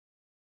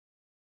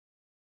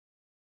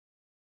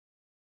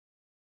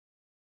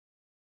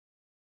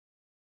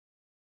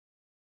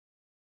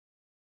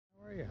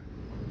How are you?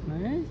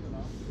 Hey?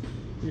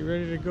 You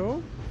ready to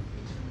go?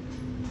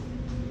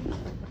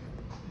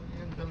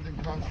 In building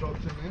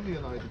construction in the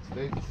United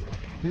States,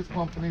 his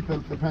company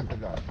built the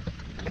Pentagon.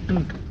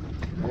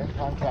 Main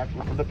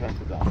contractor for the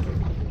Pentagon.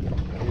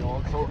 He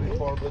also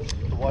refurbished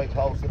the White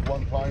House at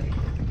one time,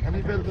 and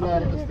he built a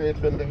lot of the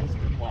state buildings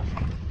in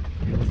Washington.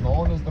 He was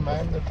known as the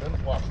man that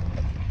built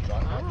Washington,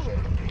 John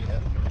McShane.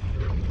 Yeah.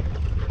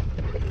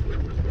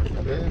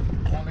 And they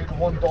only had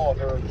one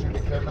daughter, and she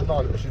became a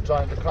nun. She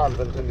joined the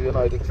convent in the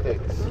United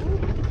States,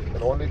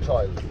 an only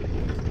child.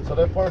 So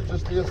they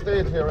purchased the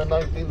estate here in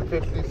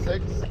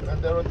 1956,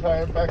 and they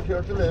retired back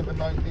here to live in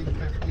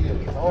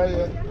 1958. Oh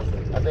yeah.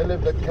 And they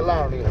lived at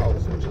Killarny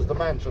House, which is the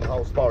mansion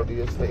house for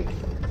the estate.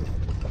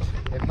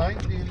 In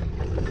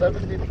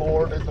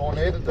 1974, they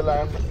donated the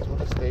land to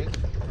the state,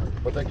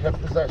 but they kept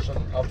possession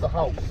of the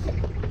house,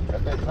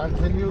 and they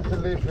continued to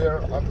live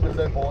here until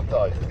they both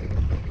died.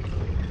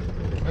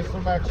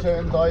 Mr.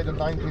 McShane died in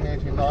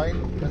 1989,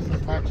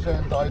 Mrs.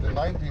 McShane died in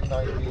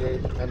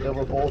 1998, and they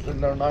were both in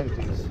their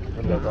 90s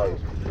when they died.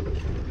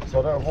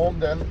 So their home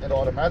then, it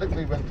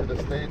automatically went to the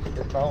state.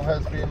 It now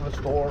has been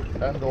restored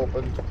and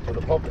opened to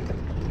the public.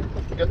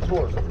 You get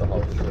tours of the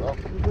house, you know.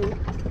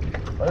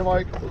 Hey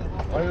Mike,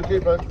 how you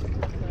keeping?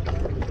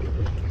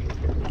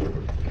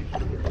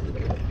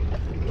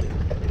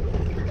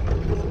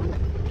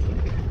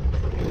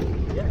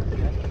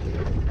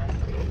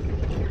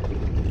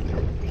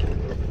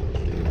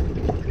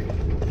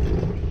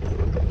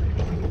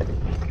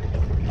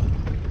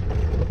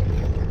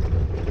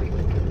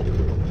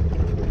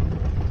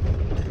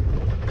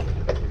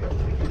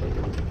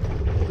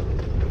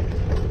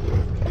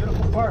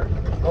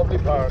 Lovely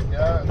park,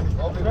 yeah.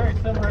 Lovely. Very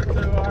similar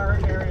to our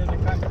area of the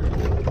country,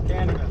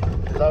 Canada.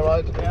 Is that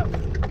right? Yep.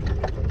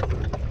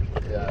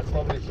 Yeah, it's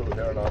lovely through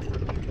here now.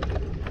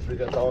 As we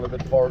get down a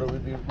bit further, we'll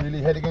be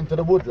really heading into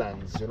the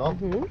woodlands, you know?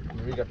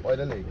 And we get by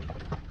the lake.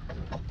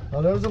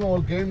 Now there's an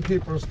old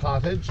gamekeeper's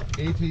cottage,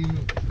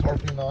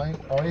 1839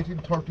 or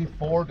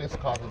 1834 this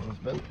cottage was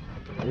built.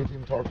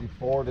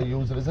 1834, they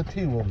use it as a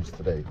tea rooms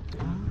today,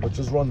 which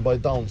is run by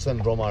Down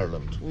Syndrome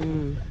Ireland.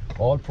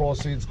 All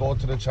proceeds go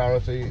to the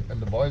charity,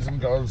 and the boys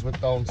and girls with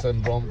Down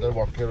syndrome, they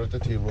work here at the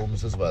tea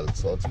rooms as well,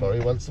 so it's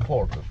very well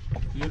supported.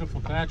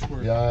 Beautiful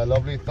patchwork. Yeah,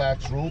 lovely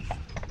thatch roof.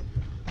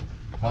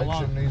 High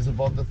chimneys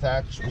above the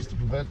thatch was to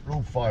prevent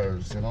roof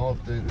fires. You know,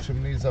 if the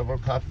chimneys ever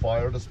caught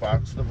fire, the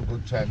sparks would have a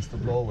good chance to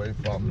blow away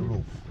from the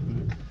roof.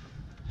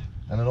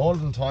 And in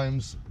olden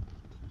times,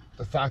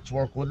 the thatch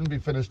work wouldn't be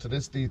finished to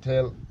this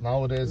detail.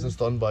 Nowadays it's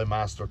done by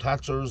master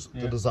thatchers.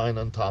 The design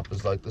on top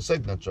is like the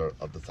signature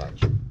of the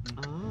thatcher.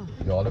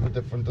 They all have a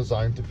different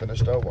design to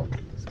finish their work.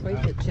 It's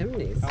quite the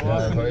chimneys. How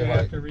often do you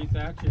have to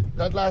rethatch it?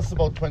 That lasts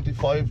about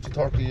 25 to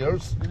 30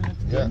 years.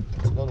 Yeah,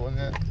 it's a good one,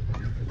 yeah.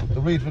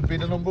 The reed would be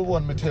the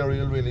 #1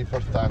 material really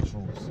for thatch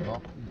roofs, you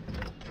know.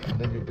 And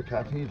then you have the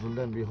cathedral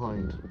then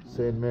behind,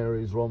 St.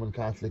 Mary's Roman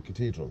Catholic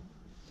Cathedral.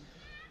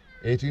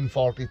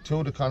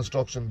 1842 the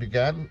construction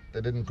began.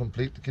 They didn't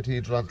complete the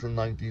cathedral until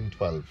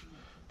 1912.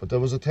 But there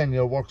was a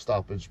 10-year work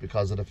stoppage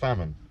because of the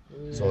famine.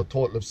 So a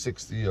total of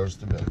 60 years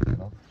to build, you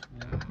know.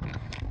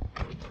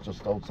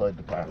 Just outside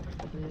the park.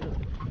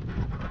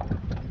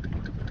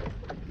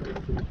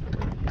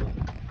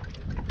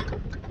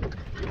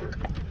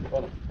 Come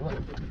on. All right.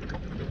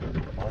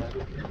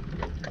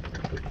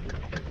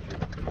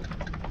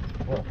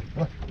 Come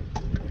on.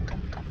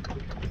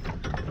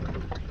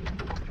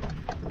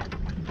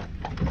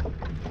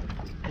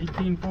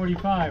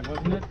 1845,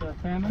 wasn't it, the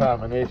famine?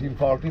 Famine,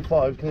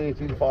 1845 to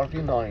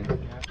 1849.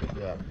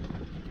 Yeah.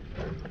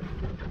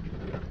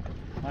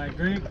 My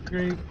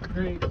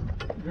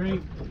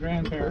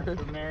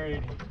great-grandparents were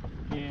married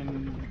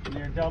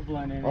near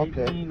Dublin in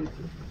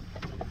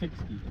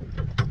 1860.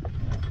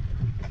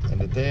 And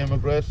did they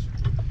immigrate?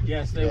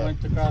 Yes, they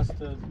went across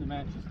to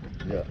Manchester.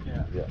 Yeah.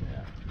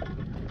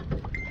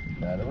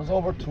 Yeah, there was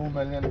over 2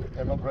 million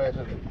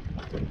immigrated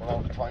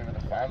around the time of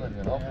the famine,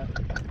 you know. Yeah.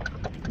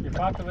 Your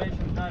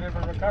population's not ever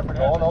recovered,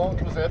 No,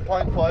 it was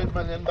 8.5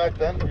 million back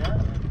then.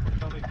 Yeah,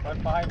 it's only about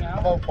 5 now?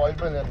 About 5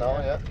 million now,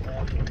 yeah.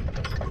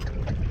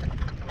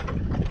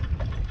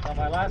 Well,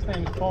 my last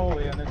name is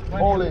Foley, and there's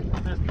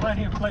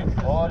plenty of places.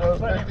 Oh, there's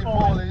plenty of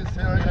Foleys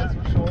here, yes,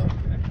 for sure.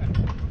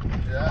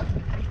 Yeah.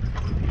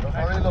 You're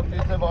very lucky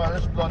to have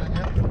Irish blood in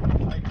you.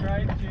 I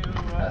tried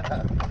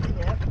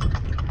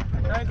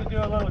to do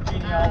a little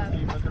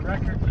genealogy, but the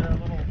records are a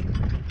little,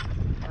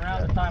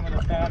 around the time of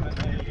the famine,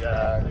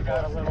 they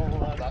got a little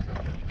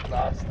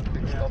lost and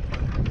mixed up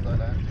and things like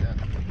that, yeah.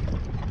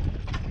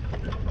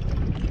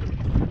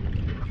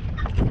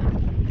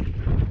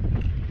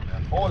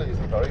 Foley's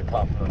are very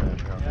popular in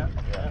here.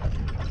 Yeah.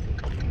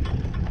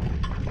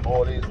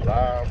 Foley's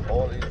bar,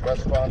 Foley's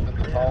restaurant in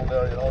the town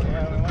there, you know.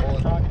 Yeah, we went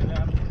to talk to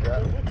them. Yeah.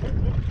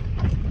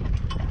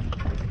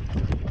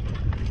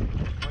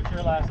 What's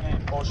your last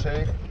name?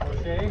 O'Shea.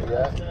 O'Shea?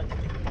 Yeah.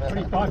 That's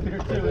pretty popular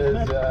too, It isn't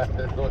is, it?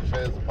 yeah.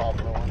 O'Shea is a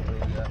popular one too,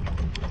 yeah.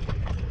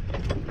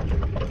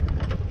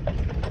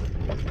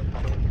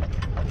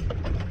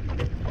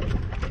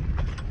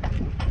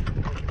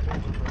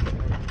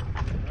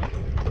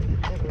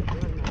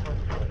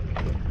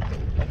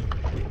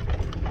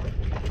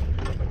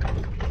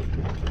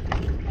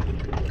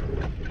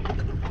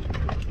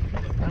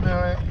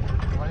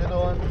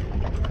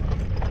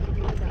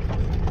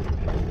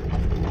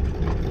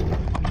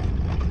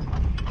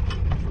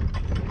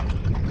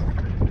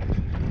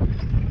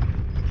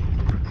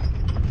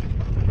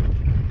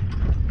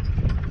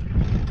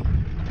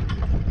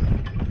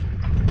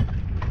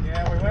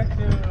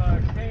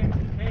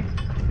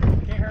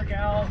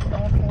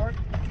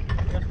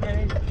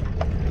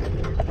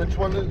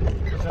 one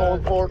is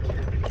Stone Fort.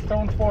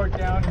 Stone Fort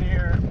down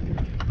near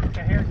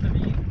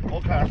Killarny. Oh,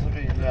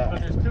 Carsavine, yeah.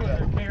 But there's two.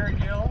 There's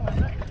Carrigill,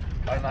 isn't it?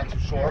 I'm not too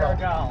sure.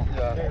 Carrigal.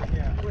 Yeah.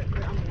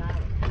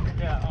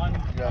 Yeah. On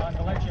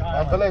Valencia Island.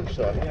 On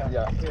Valencia,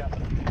 yeah.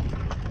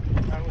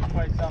 That was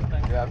quite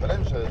something. Yeah,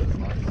 Valencia is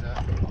nice,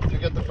 yeah. Did you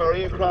get the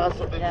ferry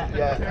across? Or did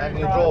Yeah, and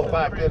you drove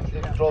back in,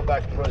 you drove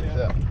back the bridge,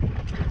 yeah.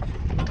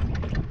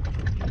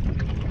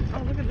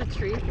 Oh, look at the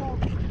tree fall.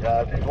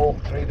 Yeah, big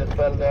oak tree that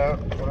fell there,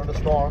 one of the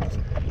storms.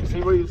 You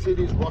see where you see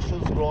these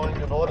rushes growing,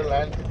 you know, the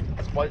land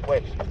is quite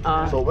wet.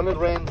 So when it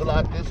rains a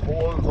lot, this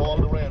holds all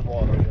the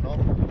rainwater, you know.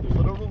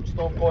 So the roots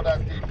don't go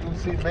that deep. You'll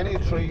see many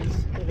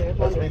trees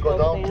as we go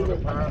down through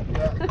the park.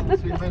 Yeah, you'll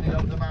see many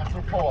of them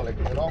after falling,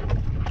 you know.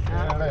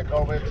 We make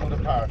our way through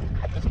the park.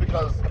 It's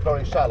because of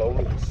very shallow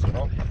roots, you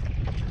know.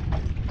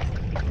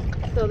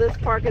 So this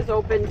park is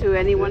open to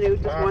anyone who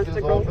just wants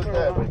to go for a walk. It's open to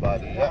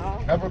everybody,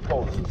 yeah. Never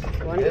closes.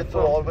 It's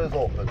always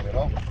open, you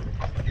know.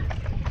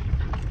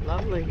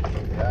 Lovely.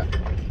 Yeah.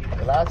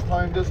 The last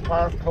time this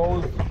park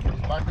closed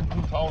was back in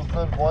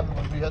 2001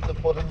 when we had the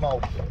foot and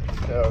mouth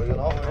scare, you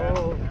know,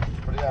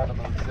 for the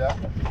animals, yeah.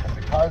 And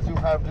because you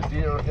have the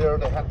deer here,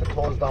 they had to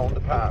close down the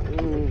park.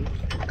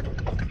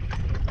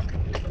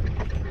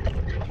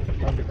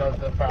 And because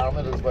they farm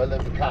it as well, they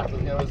have the cattle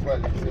here as well,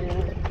 you see.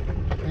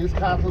 These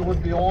cattle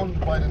would be owned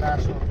by the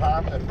national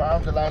park. They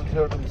farm the land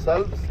here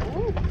themselves,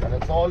 and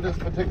it's all this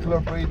particular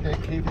breed they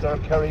keep their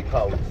Kerry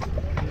cows.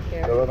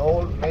 They're an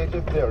old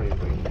native dairy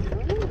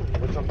breed,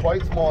 which are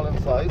quite small in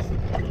size,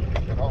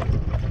 you know.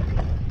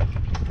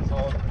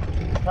 So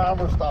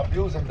farmers stop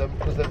using them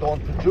because they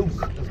don't produce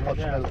as much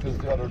milk as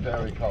the other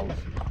dairy cows.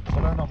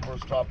 So their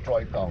numbers dropped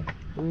right down.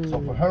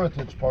 So for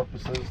heritage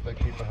purposes, they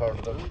keep a herd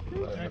of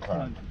them within the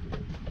park.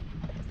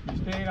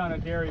 We stayed on a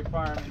dairy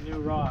farm in New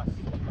Ross.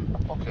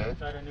 Okay.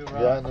 Inside of New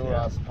Ross. Yeah, New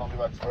Ross, County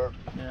Wexford.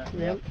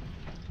 Yep.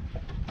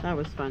 That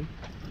was fun.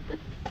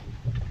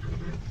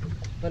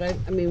 But I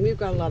mean, we've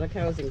got a lot of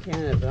cows in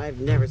Canada, but I've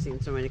never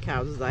seen so many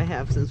cows as I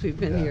have since we've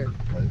been here.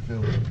 I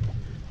feel the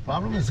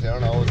problem is here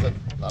now is that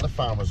a lot of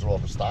farmers are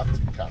overstocked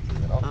with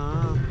cattle, you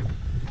know.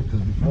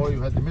 Because before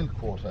you had the milk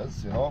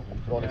quotas, you know,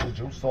 you could only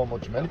produce so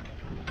much milk.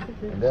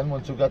 And then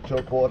once you got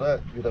your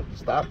quota, you'd have to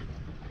stop.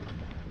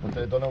 But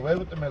they've done away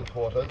with the milk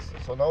quotas,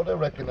 so now they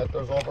reckon that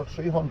there's over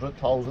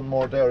 300,000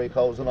 more dairy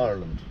cows in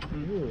Ireland.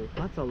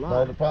 That's a lot.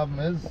 Now the problem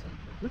is,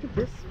 look at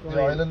this.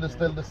 The island is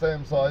still the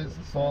same size,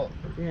 so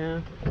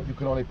you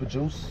can only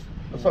produce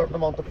a certain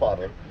amount of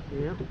fodder.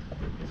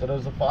 So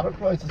there's a fodder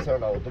crisis here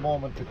now at the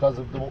moment because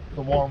of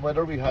the warm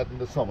weather we had in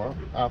the summer.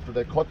 After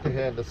they cut the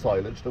hay and the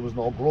silage, there was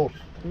no growth.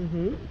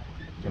 You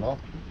know.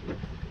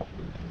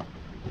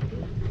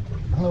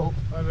 Hello.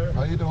 Hi there.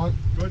 How you doing?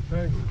 Good,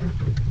 thanks.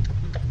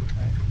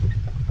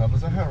 That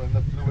was a heron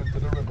that flew into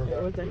the river there.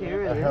 It was a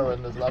heron. A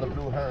heron. There's a lot of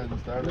blue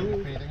herons there. They'll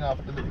be feeding off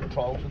the little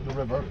trout in the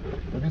river.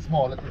 There'll be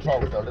small little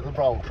trout there, little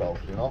brown trout,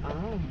 you know.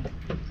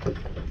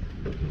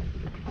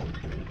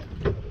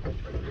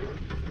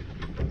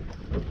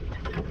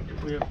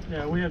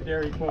 We have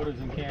dairy quotas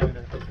in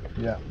Canada.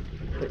 Yeah.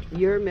 But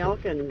your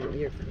milk and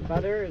your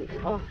butter, and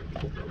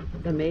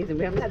it's amazing.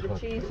 We haven't had the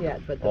cheese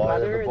yet, but the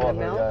butter and the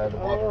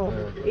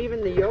milk,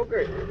 even the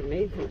yogurt is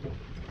amazing.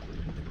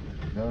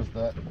 There's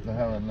the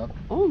heron, look.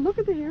 Oh, look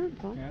at the heron,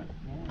 Paul.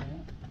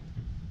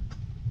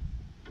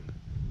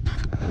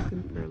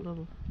 Looking for a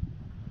little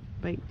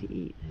bite to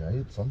eat. Yeah,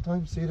 you'd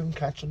sometimes see them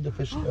catching the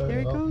fish there. There he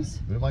you know. goes.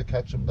 We might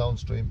catch them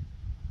downstream.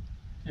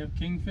 You have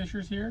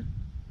kingfishers here?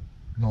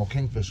 No,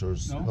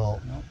 kingfishers. No.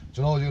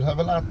 Do you know, you'd have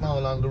a lot now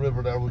along the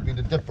river there would be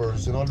the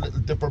dippers, you know, little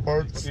dipper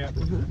birds. Yeah.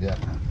 Yeah.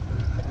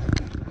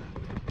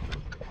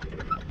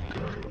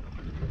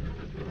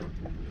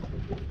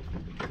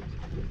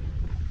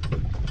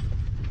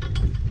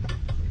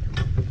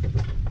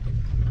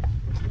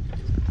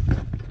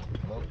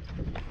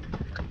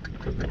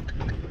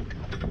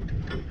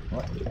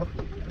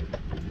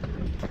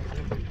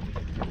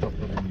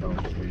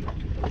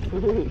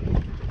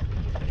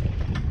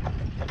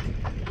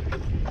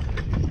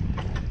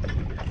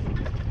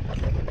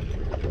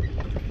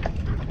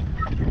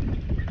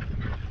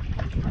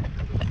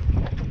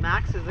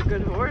 Max is a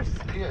good horse.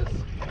 He is.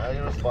 He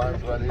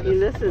responds well. He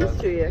listens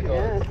to you.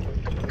 Yeah.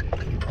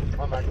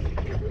 Come on, Max.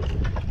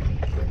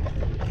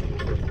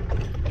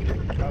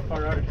 How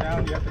far out of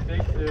town do you have to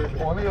take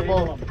to Only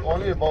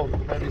about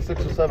maybe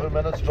 6 or 7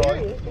 minutes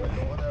drive.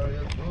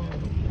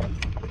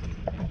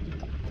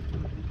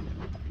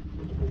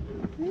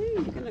 Hey,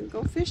 you're gonna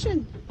go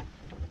fishing.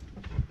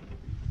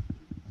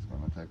 It's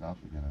gonna take off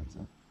again, that's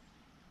it.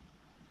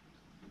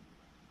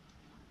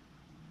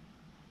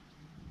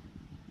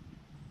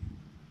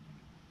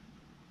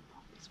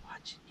 He's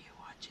watching you,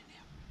 watching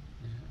him.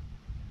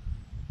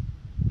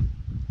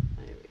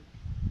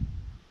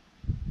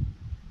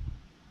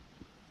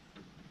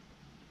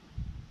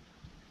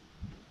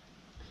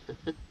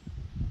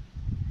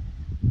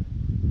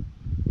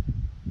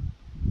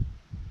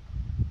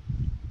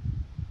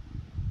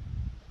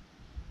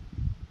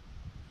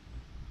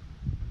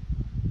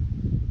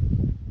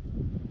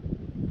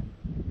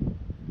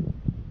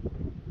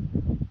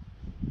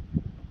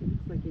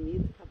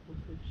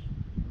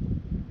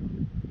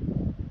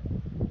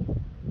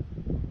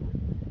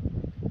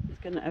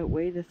 going to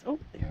outweigh this. Oh,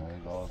 there. There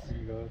he goes. There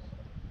he goes.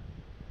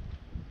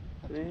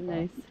 Very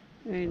nice.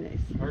 Very nice.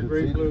 Our You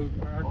great see blue.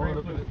 them? Our Oh, great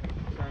look blue. at it.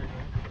 Sorry.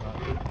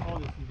 Oh,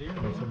 there's some deer.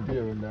 There's some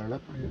deer in there.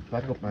 Look,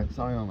 back up, Max.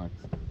 Eye on Max.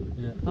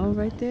 Yeah. Oh,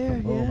 right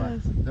there. Oh, Yes.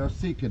 Max. They're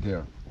Sika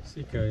deer.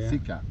 Sika, yeah.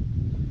 Sika.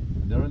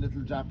 And they're a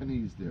little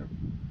Japanese deer.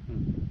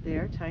 They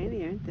are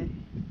tiny, aren't they?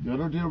 The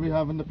other deer we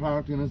have in the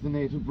park then is the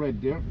native red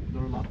deer.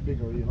 They're a lot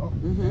bigger, you know.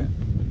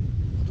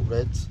 Mm-hmm. The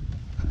reds.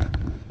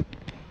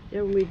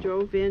 Yeah, when we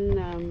drove in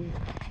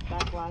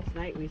back last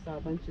night, we saw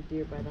a bunch of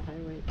deer by the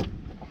highway.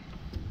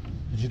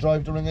 Did you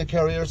drive the Ring of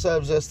Kerry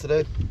yourselves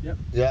yesterday? Yep.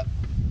 Yeah.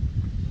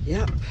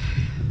 Yep.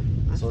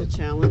 That's So a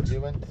challenge.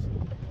 You went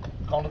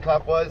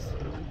counterclockwise?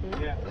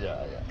 Yeah.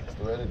 Yeah, yeah. It's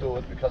the way to do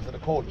it because of the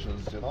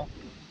coaches, you know.